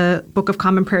that the Book of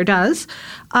Common Prayer does.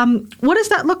 What does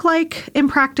that look like in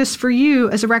practice for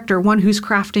you as a rector, one who's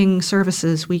crafting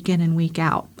services week in and week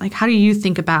out? Like, how do you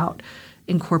think about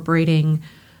incorporating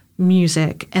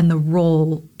music and the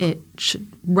role it should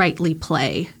rightly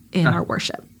play in our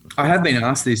worship? I have been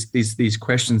asked these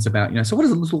questions about, so what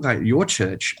does it look like at your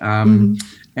church?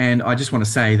 And I just want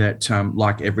to say that,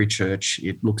 like every church,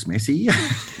 it looks messy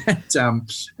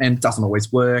and doesn't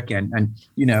always work. And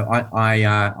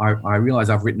I realize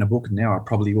I've written a book, and now I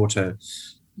probably ought to,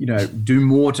 do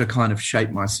more to kind of shape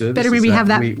my services. Better maybe have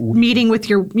that meeting with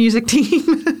your music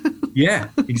team. Yeah,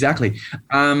 exactly.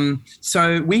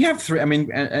 So we have three.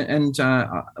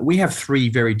 We have three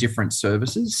very different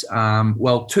services.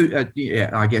 Two.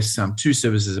 I guess two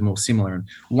services are more similar. And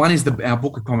one is our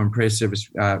Book of Common Prayer service,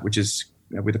 which is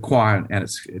with a choir, and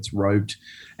it's robed,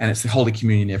 and it's the Holy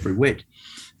Communion every week.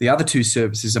 The other two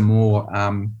services are more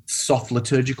soft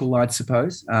liturgical, I'd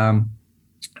suppose.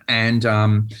 And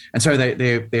so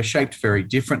they're shaped very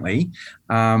differently.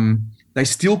 They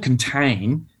still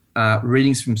contain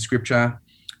readings from Scripture.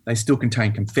 They still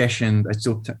contain confession. They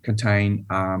still contain,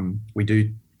 we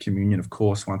do communion, of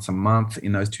course, once a month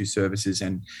in those two services,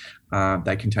 and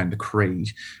they contain the creed.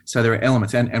 So there are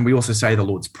elements, and we also say the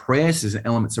Lord's Prayer, so there's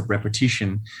elements of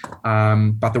repetition,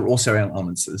 but there are also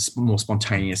elements, more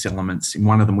spontaneous elements. In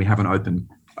one of them, we have an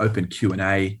open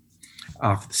Q&A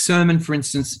after the sermon, for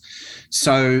instance.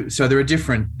 So there are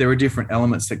different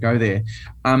elements that go there.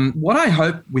 What I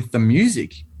hope with the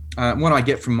music, what I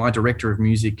get from my director of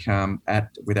music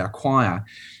with our choir,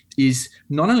 is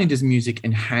not only does music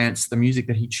enhance the music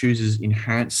that he chooses,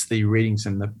 enhance the readings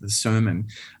and the sermon,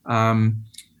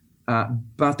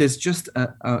 but there's just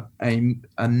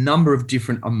a number of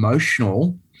different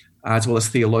emotional as well as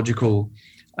theological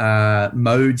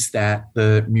modes that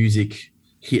the music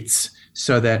hits,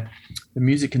 so that the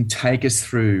music can take us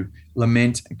through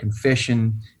lament and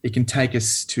confession. It can take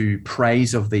us to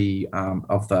praise of the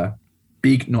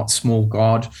big, not small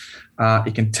God.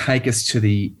 It can take us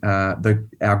to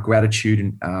our gratitude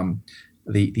and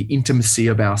the intimacy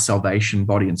of our salvation,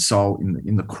 body and soul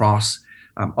in the cross.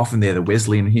 Often they're the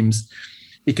Wesleyan hymns.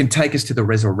 It can take us to the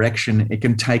resurrection. It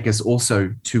can take us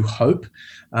also to hope.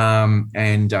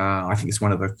 And I think it's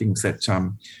one of the things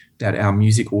that our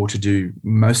music ought to do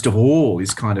most of all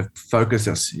is kind of focus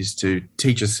us, is to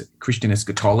teach us Christian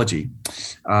eschatology,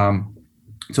 to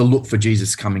look for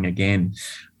Jesus coming again.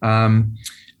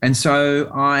 And so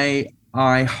I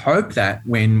hope that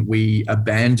when we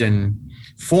abandon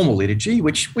formal liturgy,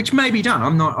 which may be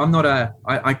done,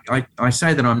 I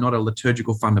say that I'm not a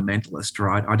liturgical fundamentalist,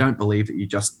 right? I don't believe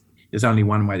that there's only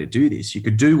one way to do this. You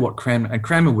could do what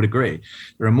Cranmer would agree.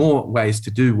 There are more ways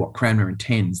to do what Cranmer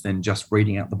intends than just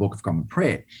reading out the Book of Common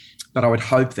Prayer. But I would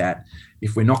hope that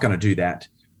if we're not going to do that,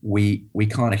 we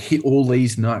kind of hit all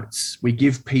these notes. We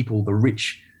give people the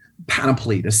rich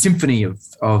panoply, the symphony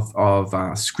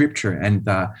of Scripture, and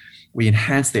we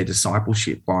enhance their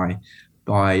discipleship by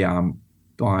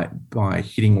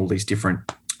hitting all these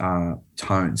different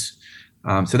tones.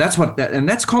 So that's and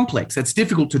that's complex. That's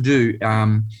difficult to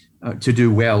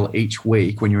do well each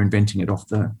week when you're inventing it off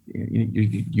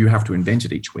you have to invent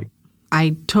it each week.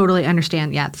 I totally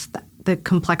understand. Yeah, it's the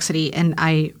complexity, and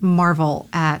I marvel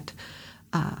at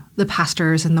the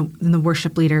pastors and the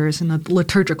worship leaders and the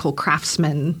liturgical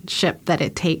craftsmanship that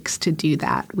it takes to do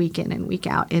that week in and week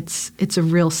out. It's a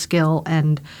real skill,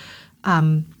 and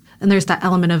there's that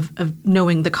element of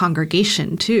knowing the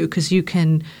congregation too, because you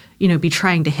can, be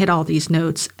trying to hit all these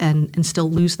notes and still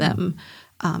lose them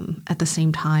at the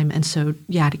same time. And so,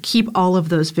 yeah, to keep all of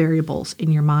those variables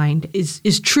in your mind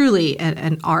is truly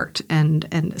an art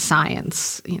and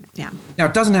science. Yeah. Now,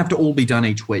 it doesn't have to all be done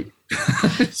each week.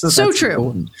 so true.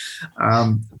 Important.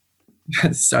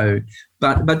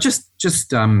 But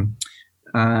just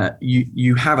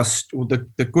you have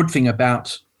the good thing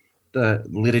about the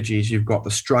liturgy is you've got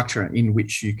the structure in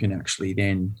which you can actually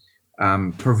then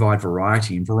provide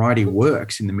variety, and variety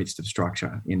works in the midst of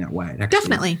structure in that way. It actually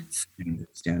definitely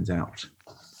stands out.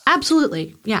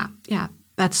 Absolutely. Yeah.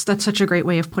 That's such a great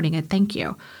way of putting it. Thank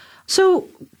you. So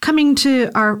coming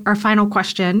to our final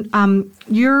question,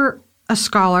 you're a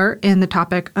scholar in the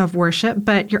topic of worship,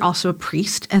 but you're also a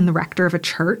priest and the rector of a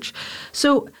church.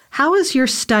 So how is your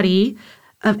study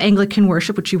of Anglican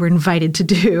worship, which you were invited to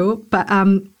do, but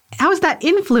how has that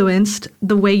influenced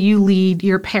the way you lead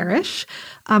your parish?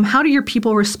 How do your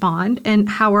people respond, and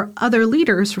how are other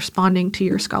leaders responding to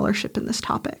your scholarship in this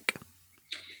topic?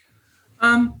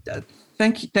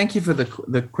 Thank you for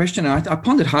the question. I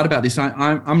pondered hard about this.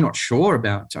 I'm not sure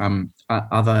about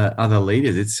other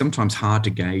leaders. It's sometimes hard to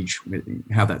gauge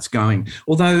how that's going.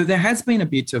 Although there has been a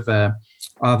bit of a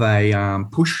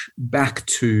push back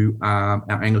to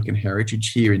our Anglican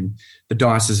heritage here in the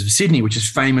Diocese of Sydney, which is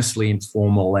famously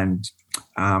informal and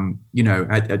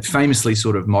famously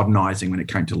sort of modernising when it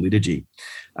came to liturgy.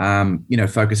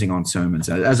 Focusing on sermons,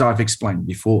 as I've explained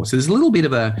before. So there's a little bit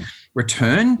of a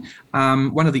return.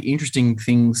 One of the interesting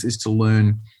things is to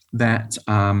learn that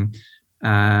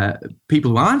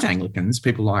people who aren't Anglicans,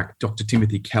 people like Dr.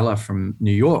 Timothy Keller from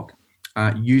New York,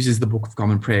 uses the Book of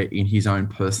Common Prayer in his own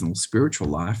personal spiritual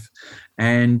life.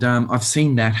 And I've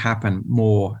seen that happen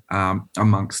more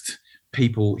amongst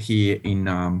people here in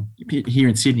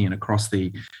Sydney and across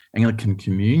the Anglican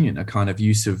communion, a kind of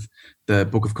use of the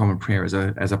Book of Common Prayer as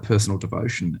a personal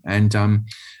devotion. And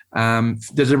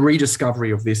there's a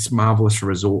rediscovery of this marvelous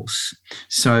resource.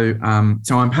 So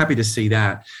I'm happy to see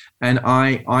that. And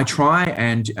I try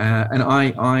and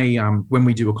when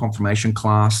we do a confirmation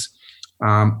class,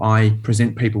 I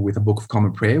present people with a Book of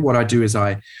Common Prayer. What I do is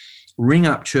I ring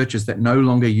up churches that no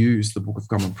longer use the Book of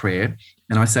Common Prayer,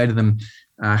 and I say to them,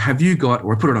 have you got,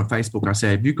 or I put it on Facebook, I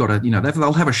say, have you got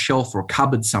they'll have a shelf or a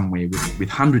cupboard somewhere with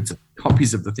hundreds of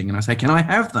copies of the thing. And I say, can I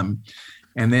have them?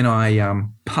 And then I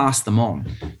pass them on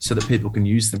so that people can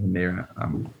use them in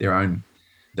their own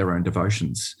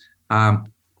devotions.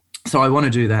 So I want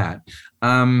to do that.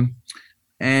 I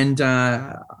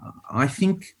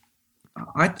think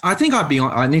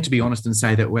I need to be honest and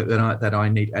say that I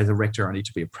need, as a rector, I need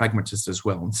to be a pragmatist as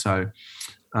well. And so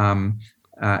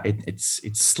it's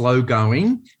slow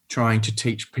going, trying to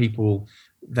teach people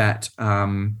that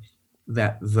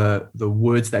the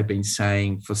words they've been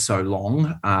saying for so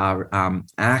long are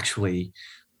actually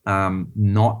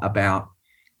not about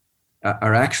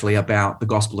are actually about the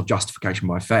gospel of justification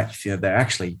by faith. They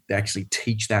actually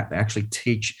teach that. They actually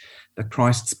teach that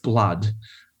Christ's blood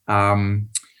was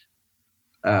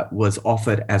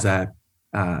offered as a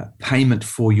payment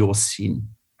for your sin.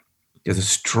 There's a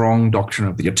strong doctrine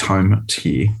of the atonement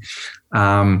here.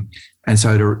 And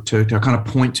so to kind of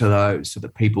point to those so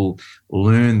that people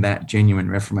learn that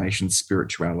genuine Reformation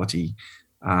spirituality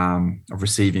of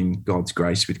receiving God's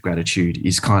grace with gratitude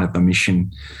is kind of the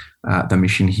mission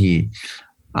here.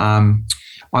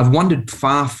 I've wandered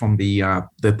far from the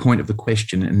point of the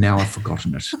question, and now I've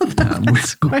forgotten it.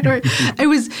 That's quite all right. It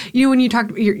was, when you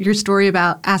talked your story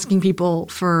about asking people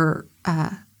for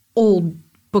old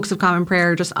books of common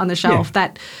prayer just on the shelf,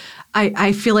 that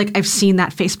I feel like I've seen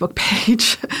that Facebook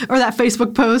page or that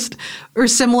Facebook post or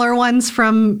similar ones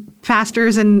from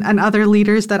pastors and other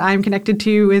leaders that I'm connected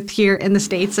to with here in the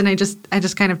States, and I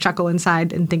just kind of chuckle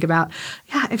inside and think about,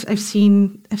 I've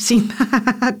seen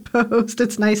that post.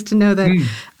 It's nice to know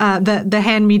that the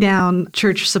hand-me-down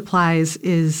church supplies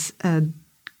is a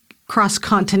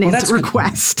cross-continent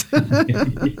request.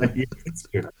 That's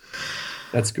good.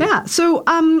 That's good. Yeah. So,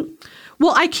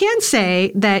 well, I can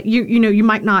say that you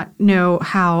might not know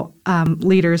how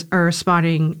leaders are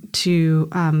responding to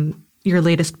your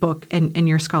latest book and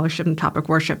your scholarship in topic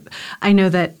worship. I know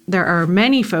that there are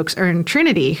many folks in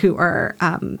Trinity who are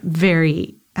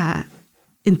very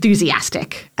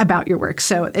enthusiastic about your work.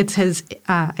 So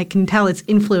I can tell it's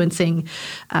influencing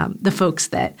the folks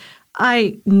that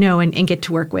I know and get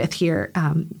to work with here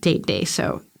day to day.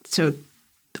 So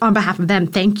on behalf of them,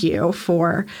 thank you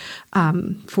for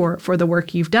the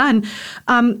work you've done.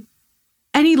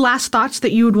 Any last thoughts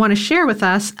that you would want to share with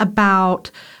us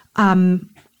about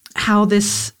how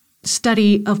this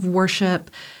study of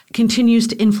worship continues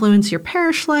to influence your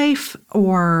parish life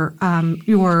or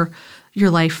your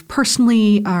life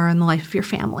personally or in the life of your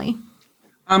family?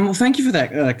 Well, thank you for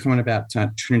that comment about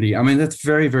Trinity. I mean, that's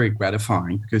very, very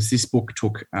gratifying because this book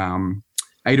took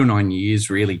 8 or 9 years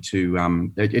really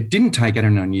to, it didn't take 8 or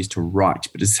 9 years to write,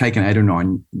 but it's taken 8 or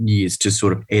 9 years to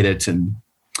sort of edit and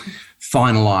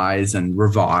finalize and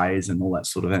revise and all that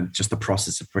sort of, and just the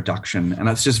process of production. And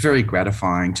it's just very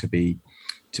gratifying to be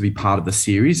part of the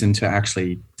series and to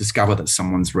actually discover that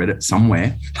someone's read it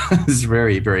somewhere. It's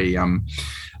very, very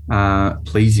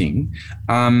pleasing.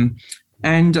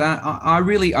 And I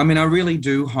really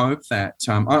do hope that,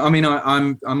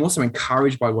 I'm also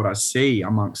encouraged by what I see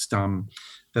amongst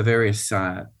the various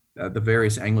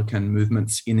Anglican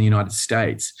movements in the United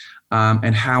States,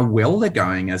 and how well they're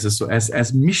going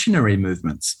as missionary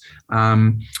movements.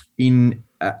 I think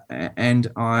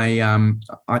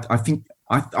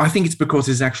it's because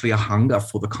there's actually a hunger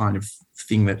for the kind of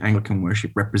thing that Anglican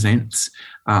worship represents,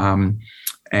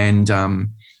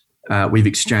 we've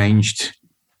exchanged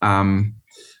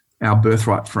our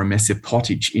birthright for a mess of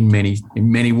pottage in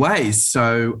many ways.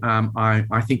 So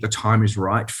I think the time is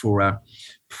right for a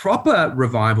proper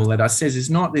revival that is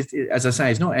not, as I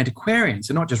say, is not antiquarian.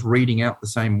 So not just reading out the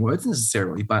same words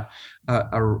necessarily, but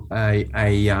a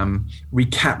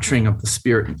recapturing of the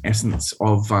spirit and essence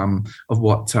of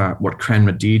what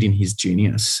Cranmer did in his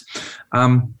genius.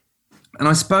 And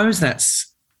I suppose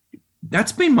that's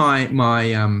been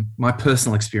my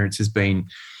personal experience has been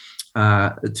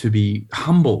to be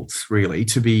humbled, really,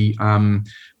 to be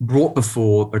brought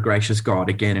before the gracious God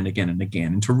again and again and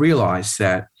again, and to realise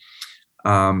that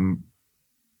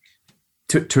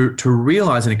to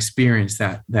realise and experience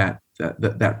that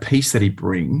peace that He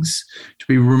brings, to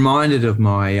be reminded of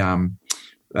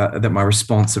that my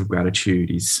response of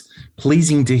gratitude is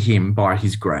pleasing to Him by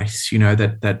His grace.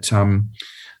 That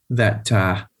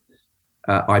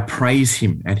I praise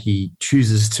Him and He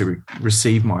chooses to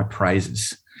receive my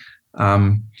praises.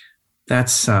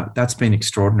 That's been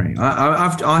extraordinary.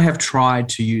 I have tried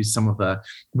to use some of the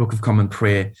Book of Common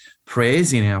Prayer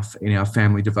prayers in our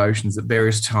family devotions at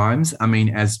various times. I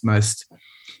mean, as most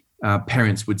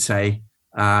parents would say,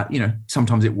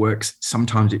 sometimes it works,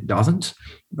 sometimes it doesn't.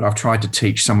 But I've tried to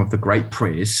teach some of the great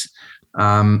prayers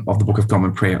of the Book of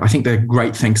Common Prayer. I think the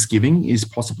Great Thanksgiving is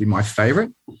possibly my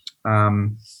favourite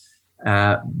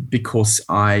because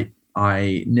I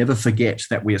never forget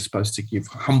that we are supposed to give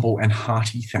humble and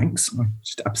hearty thanks. I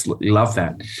just absolutely love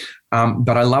that.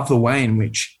 But I love the way in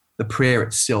which the prayer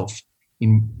itself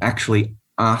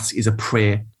is a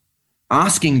prayer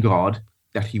asking God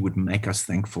that He would make us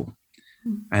thankful.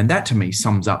 And that to me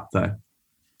sums up the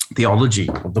theology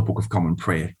of the Book of Common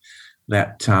Prayer,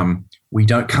 that we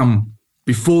don't come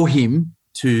before Him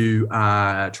to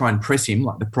try and press him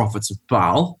like the prophets of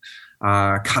Baal,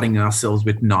 cutting ourselves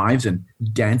with knives and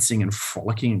dancing and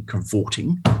frolicking and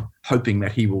cavorting, hoping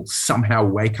that he will somehow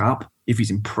wake up if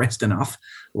he's impressed enough,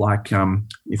 like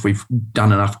if we've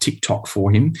done enough TikTok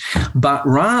for him. But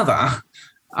rather,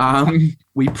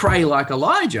 we pray like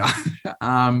Elijah.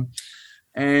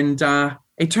 And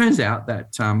it turns out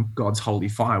that God's holy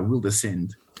fire will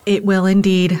descend. It will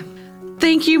indeed.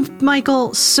 Thank you,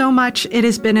 Michael, so much. It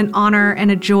has been an honor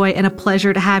and a joy and a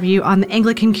pleasure to have you on the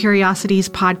Anglican Curiosities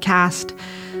podcast.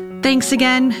 Thanks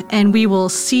again, and we will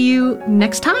see you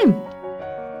next time.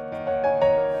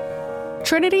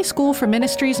 Trinity School for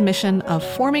Ministry's mission of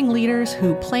forming leaders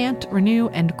who plant, renew,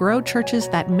 and grow churches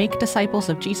that make disciples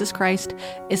of Jesus Christ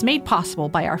is made possible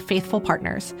by our faithful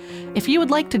partners. If you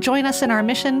would like to join us in our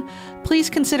mission,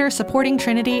 please consider supporting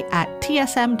Trinity at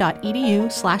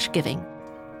tsm.edu/giving.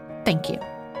 Thank you.